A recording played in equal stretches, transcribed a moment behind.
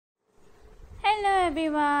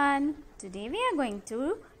everyone. Today we are going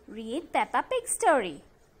to read Peppa Pig story.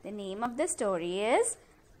 The name of the story is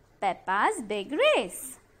Peppa's Big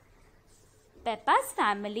Race. Peppa's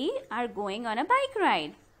family are going on a bike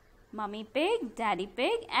ride. Mummy Pig, Daddy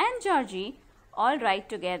Pig and Georgie all ride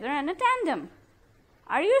together in a tandem.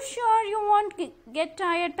 Are you sure you won't get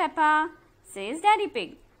tired, Peppa? Says Daddy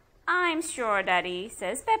Pig. I'm sure, Daddy,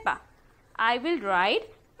 says Peppa. I will ride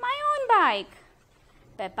my own bike.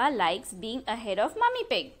 Peppa likes being ahead of Mummy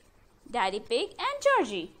Pig, Daddy Pig and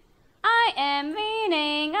Georgie. I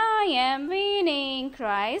am winning,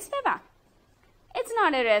 cries Peppa. It's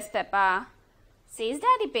not a race, Peppa, says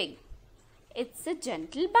Daddy Pig. It's a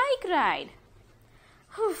gentle bike ride.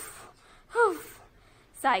 Hoof, hoof.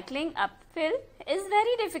 Cycling uphill is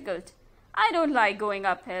very difficult. I don't like going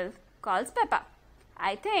uphill, calls Peppa.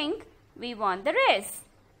 I think we won the race,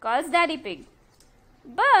 calls Daddy Pig.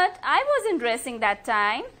 But I wasn't racing that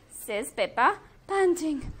time, says Peppa,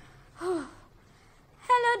 panting. Hello,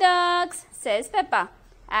 ducks, says Peppa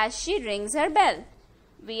as she rings her bell.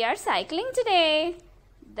 We are cycling today.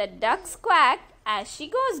 The ducks quack as she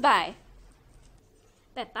goes by.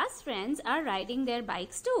 Peppa's friends are riding their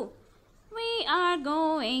bikes too. We are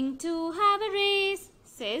going to have a race,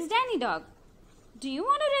 says Danny Dog. Do you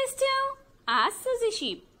want a race too? asks Susie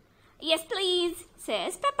Sheep. Yes, please,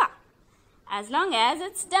 says Peppa. As long as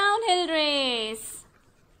it's downhill race.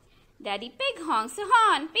 Daddy Pig honks a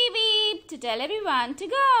horn, beep beep, to tell everyone to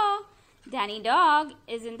go. Danny Dog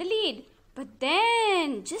is in the lead. But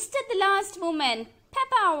then, just at the last moment,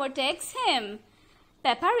 Peppa overtakes him.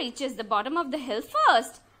 Peppa reaches the bottom of the hill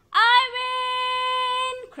first. I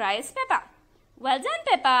win, cries Peppa. Well done,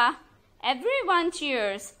 Peppa. Everyone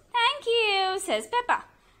cheers. Thank you, says Peppa.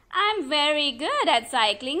 I'm very good at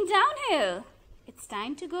cycling downhill. It's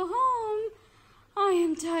time to go home. I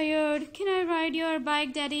am tired. Can I ride your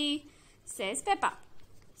bike, Daddy? Says Peppa.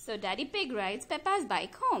 So Daddy Pig rides Peppa's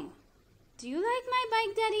bike home. Do you like my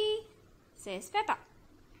bike, Daddy? Says Peppa.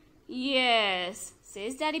 Yes,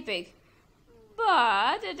 says Daddy Pig.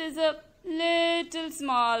 But it is a little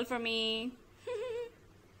small for me.